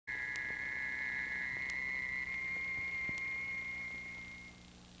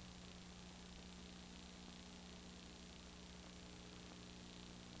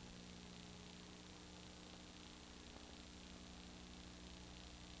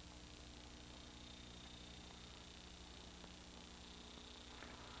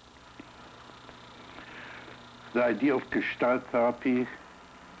The idea of Gestalt therapy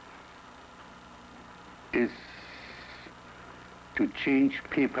is to change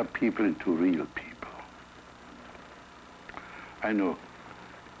paper people into real people. I know,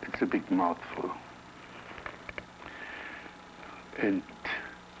 it's a big mouthful. And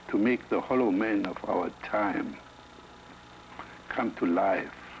to make the hollow man of our time come to life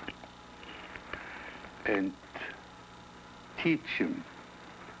and teach him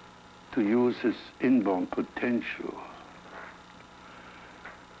to use his inborn potential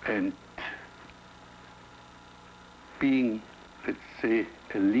and being, let's say,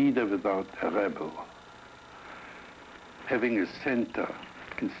 a leader without a rebel, having a center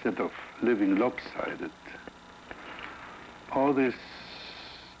instead of living lopsided. All these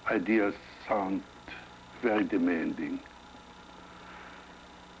ideas sound very demanding,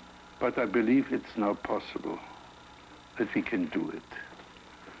 but I believe it's now possible that we can do it,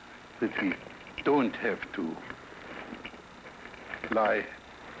 that we don't have to lie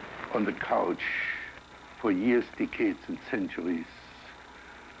on the couch for years, decades, and centuries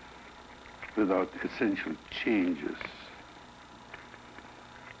without essential changes.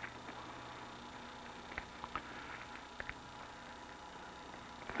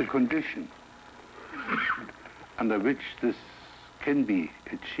 The condition under which this can be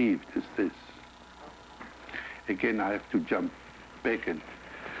achieved is this. Again, I have to jump back and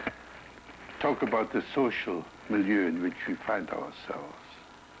talk about the social milieu in which we find ourselves.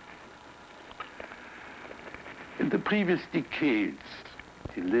 In the previous decades,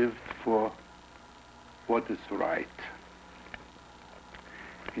 he lived for what is right.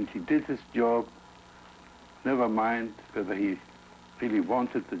 And he did his job, never mind whether he really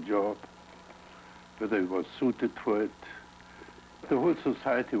wanted the job, whether he was suited for it. The whole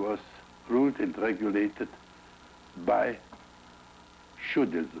society was ruled and regulated by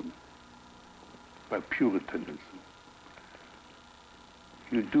shouldism, by Puritanism.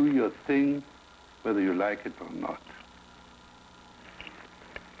 You do your thing whether you like it or not.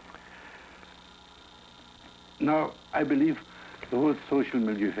 Now, I believe the whole social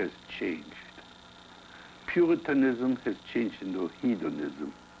milieu has changed. Puritanism has changed into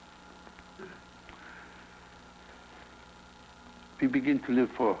hedonism. We begin to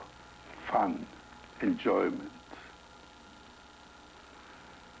live for fun, enjoyment,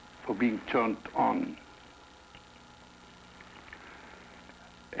 for being turned on.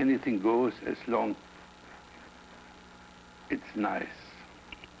 Anything goes as long it's nice.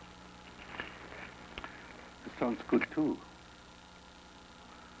 It sounds good too.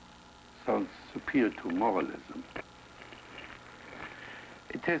 Sounds superior to moralism.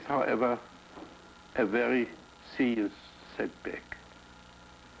 It has, however, a very serious setback.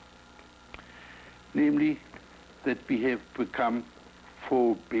 Namely, that we have become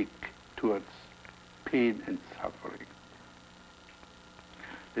phobic towards pain and suffering.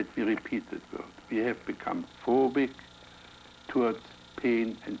 Let me repeat that word. We have become phobic towards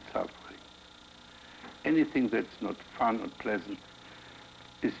pain and suffering. Anything that's not fun or pleasant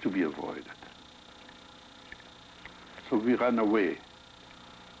is to be avoided. So we run away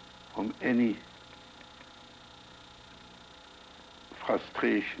from any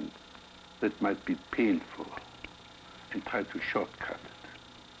frustration that might be painful and try to shortcut it.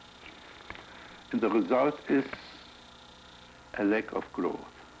 And the result is a lack of growth.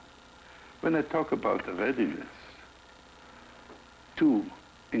 When I talk about a readiness to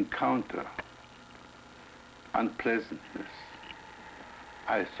encounter unpleasantness,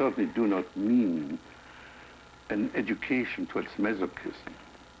 I certainly do not mean an education towards masochism.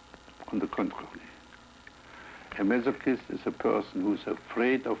 On the contrary. A masochist is a person who's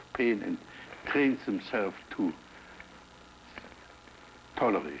afraid of pain and trains himself to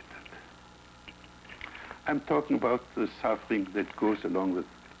tolerate it. I'm talking about the suffering that goes along with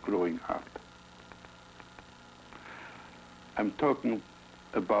growing up. I'm talking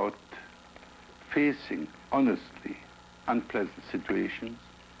about facing honestly unpleasant situations,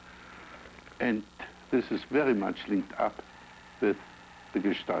 and this is very much linked up with the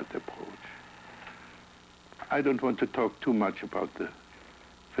Gestalt approach. I don't want to talk too much about the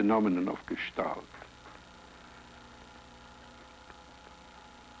phenomenon of Gestalt.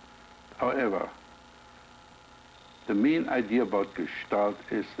 However, the main idea about Gestalt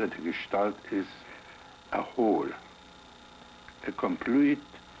is that a Gestalt is a whole, a complete,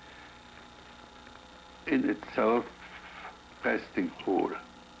 in itself, resting whole.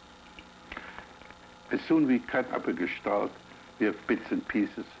 As soon as we cut up a Gestalt, we have bits and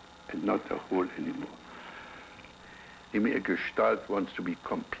pieces and not a whole anymore. I mean, a Gestalt wants to be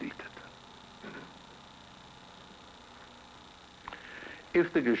completed.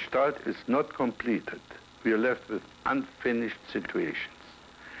 If the Gestalt is not completed, we are left with unfinished situations.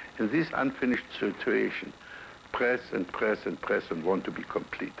 In these unfinished situations, press and press and press and want to be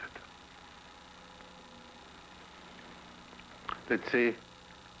completed. Let's say,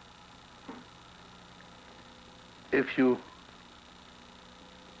 if you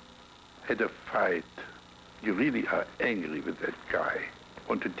had a fight, you really are angry with that guy,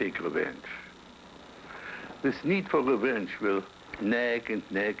 want to take revenge. This need for revenge will nag and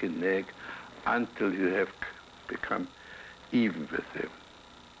nag and nag until you have become even with him.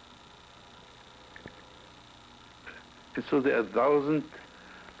 And so there are 1,000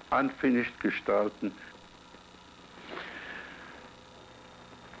 unfinished Gestalten.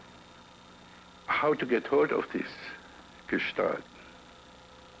 How to get hold of this Gestalt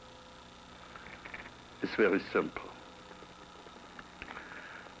is very simple.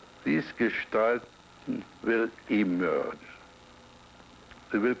 These Gestalten will emerge.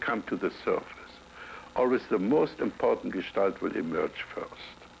 They will come to the surface. Always the most important Gestalt will emerge first.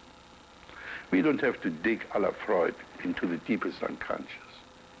 We don't have to dig a la Freud into the deepest unconscious.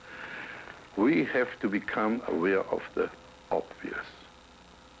 We have to become aware of the obvious.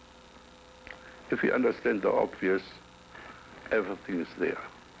 If we understand the obvious, everything is there.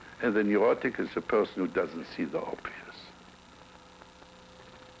 And the neurotic is a person who doesn't see the obvious.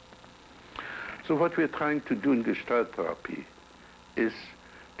 So what we're trying to do in Gestalt therapy is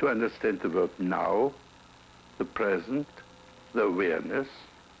to understand the word now, the present, the awareness,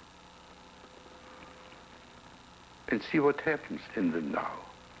 and see what happens in the now.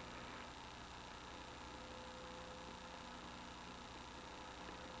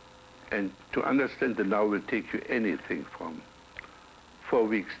 And to understand the now will take you anything from 4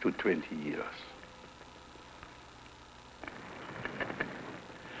 weeks to 20 years.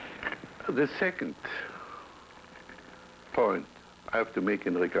 The second point I have to make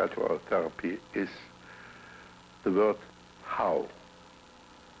in regard to our therapy is the word how.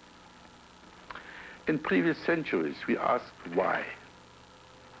 In previous centuries, we asked why.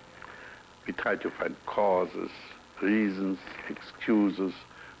 We tried to find causes, reasons, excuses,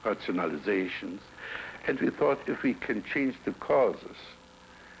 rationalizations, and we thought if we can change the causes,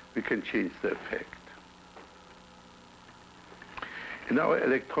 we can change the effect. In our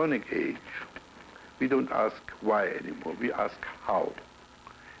electronic age, we don't ask why anymore, we ask how.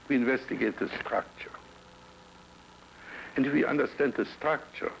 We investigate the structure. And if we understand the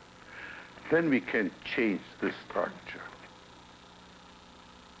structure, then we can change the structure.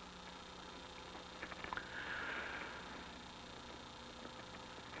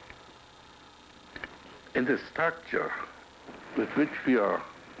 And the structure with which we are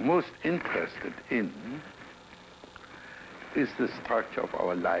most interested in is the structure of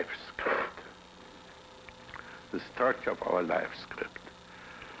our life script. The structure of our life script,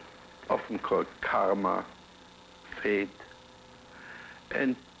 often called karma, fate,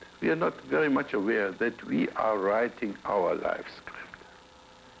 and we are not very much aware that we are writing our life script.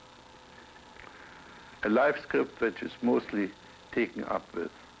 A life script which is mostly taken up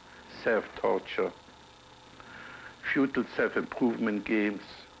with self-torture, futile self-improvement games,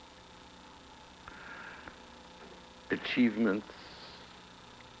 achievements,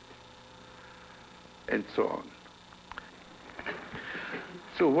 and so on.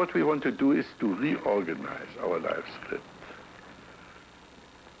 So what we want to do is to reorganize our life script.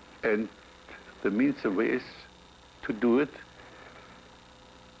 And the means and ways to do it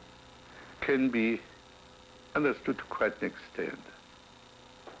can be understood to quite an extent.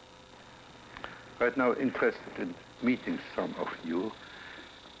 Right now, interested in meeting some of you,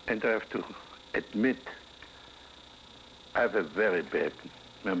 and I have to admit, I have a very bad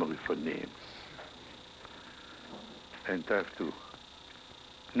memory for names. And I have to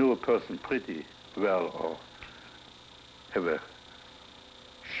know a person pretty well or have a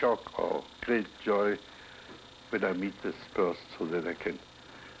shock or great joy when I meet this person so that I can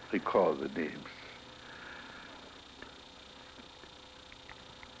recall the names.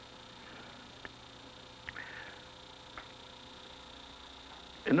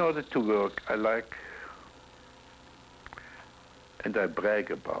 In order to work, I like and I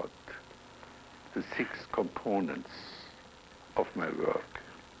brag about the 6 components of my work.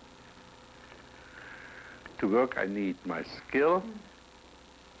 To work, I need my skill,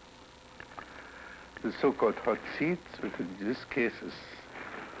 the so-called hot seats, which in this case is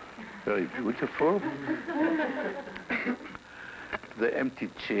very beautiful, the empty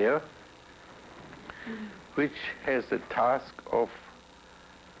chair, which has the task of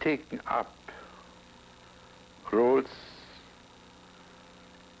taking up roles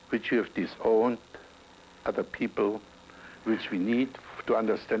which we have disowned, other people which we need to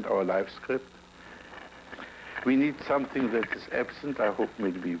understand our life script, We need something that is absent. I hope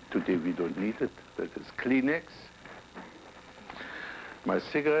maybe today we don't need it. That is Kleenex, my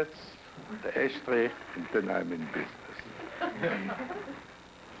cigarettes, the ashtray, and then I'm in business.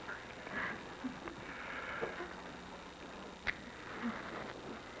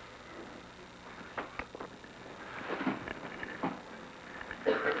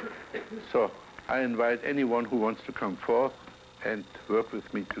 So I invite anyone who wants to come forth and work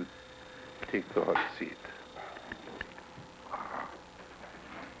with me to take the hot seat.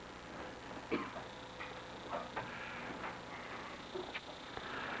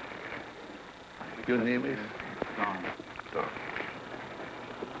 Your name is? Don. Don.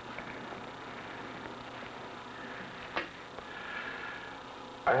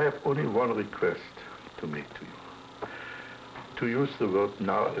 I have only one request to make to you. To use the word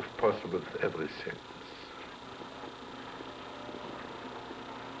now, if possible, with every sentence.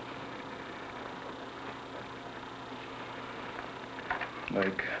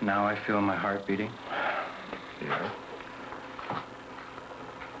 Like, now I feel my heart beating. Yeah.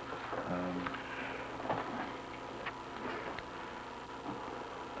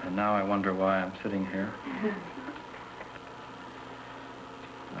 And now I wonder why I'm sitting here.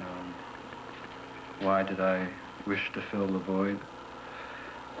 Why did I wish to fill the void?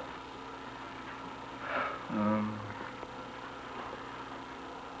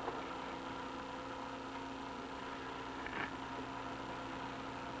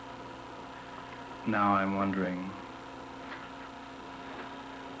 Now I'm wondering,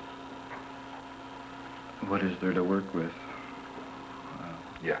 what is there to work with?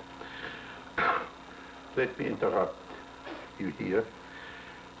 Yeah. Let me interrupt you here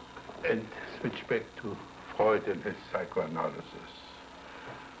and switch back to Freud and his psychoanalysis.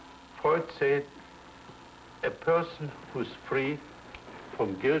 Freud said a person who's free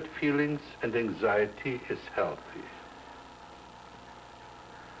from guilt feelings and anxiety is healthy.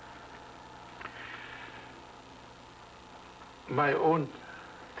 My own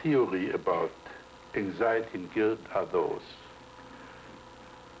theory about anxiety and guilt are those.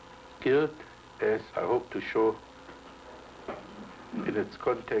 Guilt, as I hope to show in its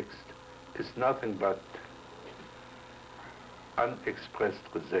context, is nothing but unexpressed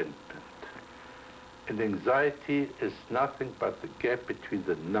resentment. And anxiety is nothing but the gap between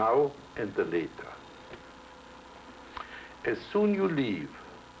the now and the later. As soon you leave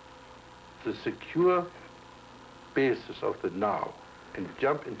the secure basis of the now and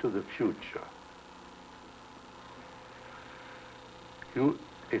jump into the future, you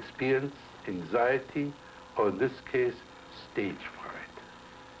experience anxiety, or in this case, stage fright.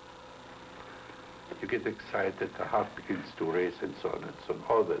 You get excited, the heart begins to race, and so on and so on,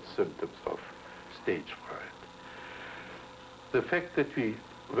 all the symptoms of stage fright. The fact that we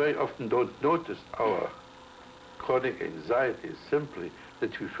very often don't notice our chronic anxiety is simply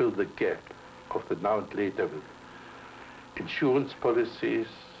that we fill the gap of the now and later with insurance policies,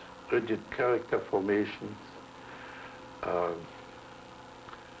 rigid character formations,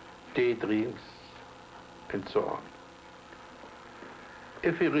 daydreams, and so on.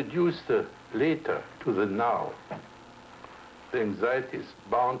 If we reduce the later to the now, the anxiety is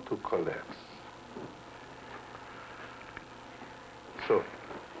bound to collapse. So,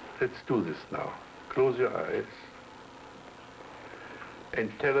 let's do this now. Close your eyes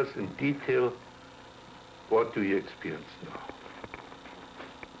and tell us in detail what do you experience now.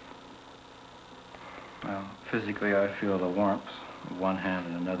 Well, physically I feel the warmth of one hand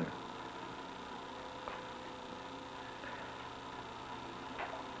and another.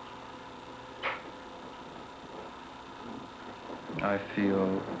 I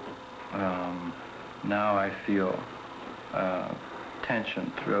feel, now I feel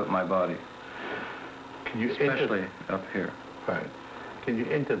tension throughout my body. Can you especially up here. Fine. Can you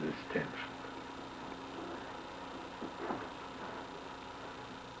enter this tension?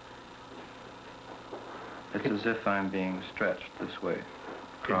 It's as if I'm being stretched this way,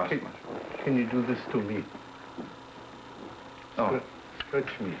 across my shoulder. Can you do this to me? Oh.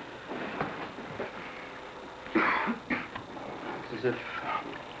 Stretch me. It's as if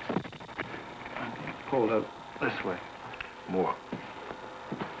I'm being pulled out this way. More.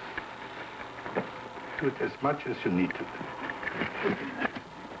 Do it as much as you need to do.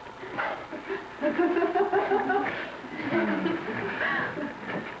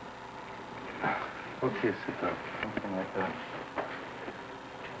 Okay, sit down. Something like that.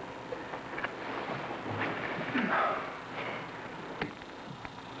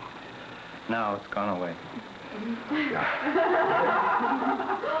 Now it's gone away. Yeah.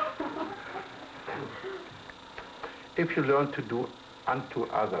 If you learn to do unto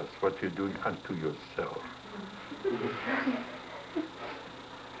others what you're doing unto yourself,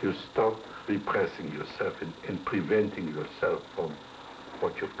 You stop repressing yourself and preventing yourself from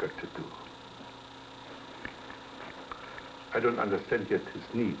what you've got to do. I don't understand yet his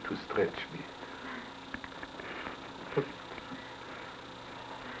need to stretch me.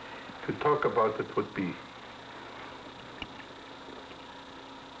 To talk about it would be...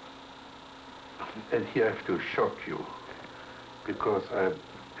 And here I have to shock you, because I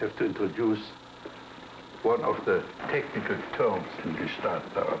have to introduce one of the technical terms in Gestalt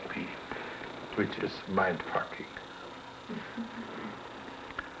therapy, which is mind-fucking.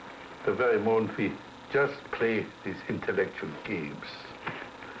 The very moment we just play these intellectual games,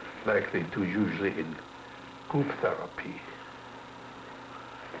 like they do usually in group therapy,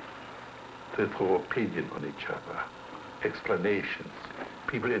 they throw opinion on each other, explanations,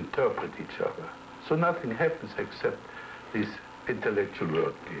 people interpret each other. So nothing happens except these intellectual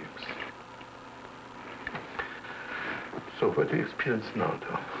word games. So what do you experience now,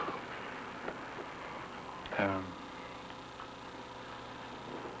 Tom?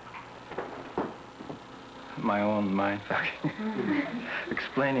 My own mind fucking.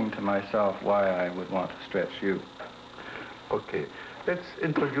 Explaining to myself why I would want to stretch you. Okay, let's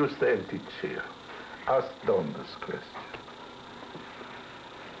introduce the empty chair. Ask Don this question.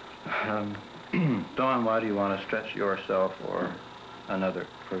 Dawn, why do you want to stretch yourself or another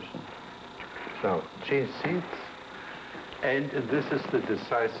person? Now, change seats. And this is the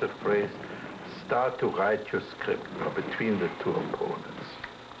decisive phrase, start to write your script now between the two opponents.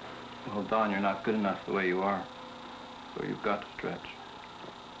 Well, Dawn, you're not good enough the way you are, so you've got to stretch.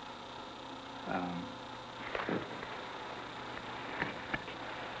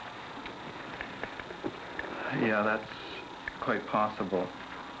 Yeah, that's quite possible.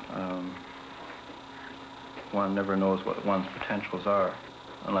 One never knows what one's potentials are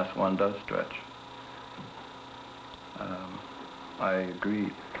unless one does stretch. I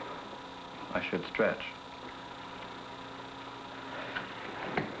agree. I should stretch.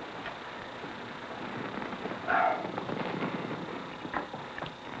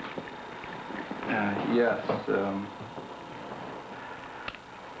 Yes.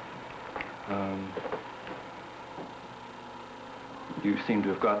 You seem to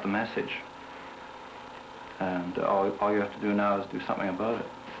have got the message. And all you have to do now is do something about it.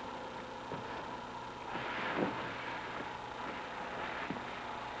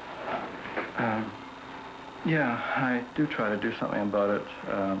 Yeah, I do try to do something about it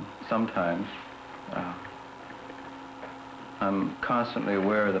sometimes. I'm constantly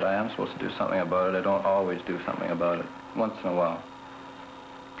aware that I am supposed to do something about it. I don't always do something about it. Once in a while.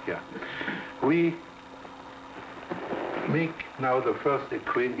 Yeah. We make now the first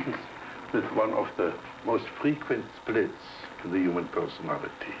acquaintance with one of the most frequent splits in the human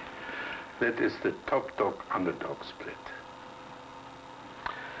personality. That is the top dog underdog split.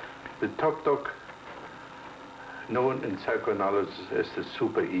 The top dog, known in psychoanalysis as the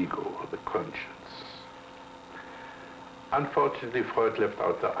superego or the conscience. Unfortunately, Freud left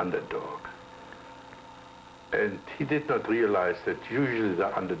out the underdog. And he did not realize that usually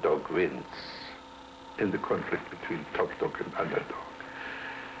the underdog wins in the conflict between top dog and underdog.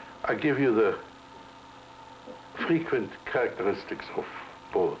 I give you the frequent characteristics of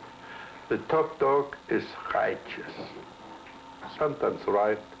both. The top dog is righteous, sometimes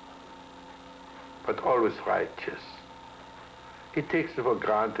right, but always righteous. He takes it for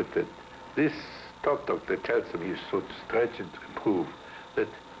granted that this top dog that tells him he should stretch and improve, that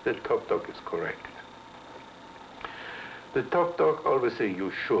the top dog is correct. The top dog always says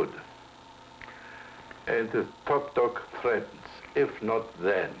you should. And the top dog threatens, if not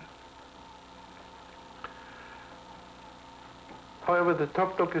then. However, the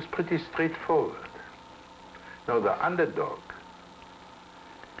top dog is pretty straightforward. Now, the underdog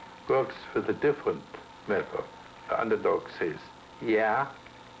works with a different method. The underdog says, yeah,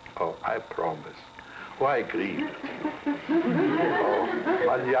 or I promise, or I agree, or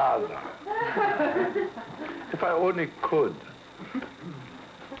manjada. If I only could.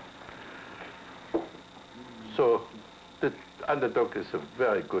 So the underdog is a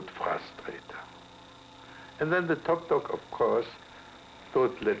very good frustrator. And then the top dog, of course,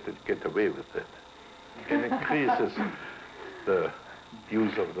 don't let it get away with it. It increases the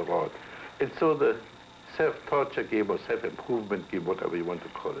use of the rod. And so the self-torture game or self-improvement game, whatever you want to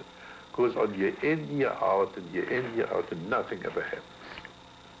call it, goes on year in, year out, and year in, year out, and nothing ever happens.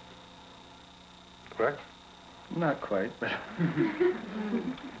 Right? Not quite, but...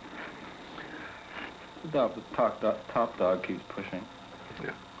 the top dog keeps pushing.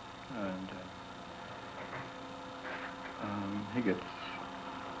 Yeah. And he gets...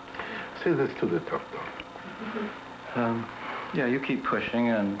 Say this to the top dog. Yeah, you keep pushing,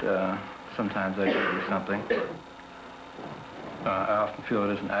 and sometimes I give you something. I often feel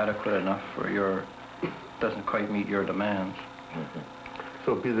it isn't adequate enough for your, doesn't quite meet your demands.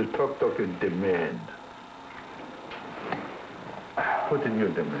 So be the top dog in demand. What in your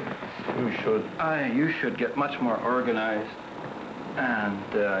demands? You should get much more organized,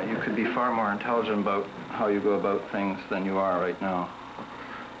 and you could be far more intelligent about how you go about things than you are right now.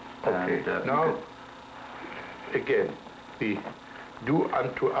 Okay, And, now, again, we do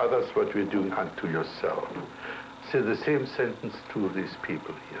unto others what we're doing unto yourself. Say the same sentence to these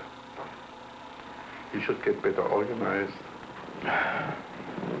people here. You should get better organized.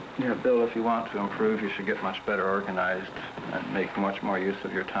 Yeah, Bill, if you want to improve, you should get much better organized and make much more use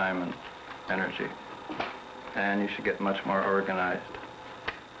of your time and energy. And you should get much more organized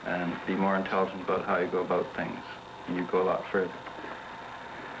and be more intelligent about how you go about things. And you go a lot further.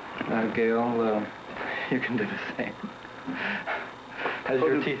 Gail, you can do the same.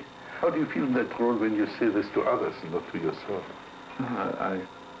 How do you feel in that role when you say this to others and not to yourself?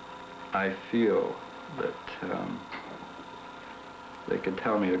 I feel that they could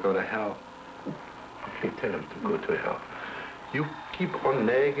tell me to go to hell. Okay, tell them to go to hell. You keep on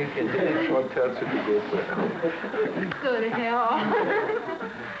nagging and then each one tells you to go to hell. Go to hell.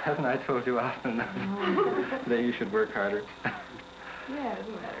 Haven't I told you often that you should work harder? Yeah, as a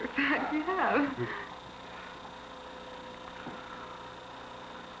matter of fact, you have.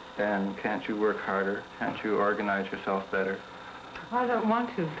 And can't you work harder? Can't you organize yourself better? I don't want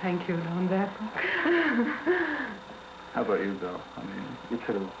to, thank you, Don Bethel. How about you, Bill? I mean, you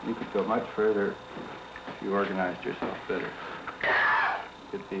could go much further if you organized yourself better.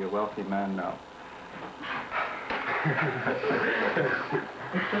 You'd be a wealthy man now.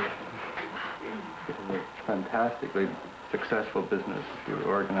 It's a fantastically successful business if you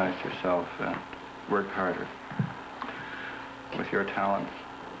organized yourself and worked harder with your talents.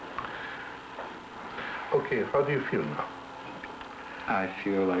 Okay, how do you feel now? I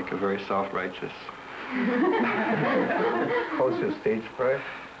feel like a very self-righteous. How's your stage fright?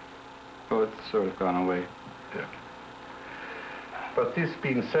 Oh, it's sort of gone away. Yeah. But this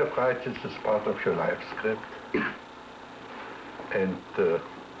being self-righteous is part of your life script. And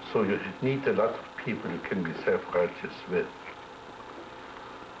so you need a lot of people you can be self-righteous with.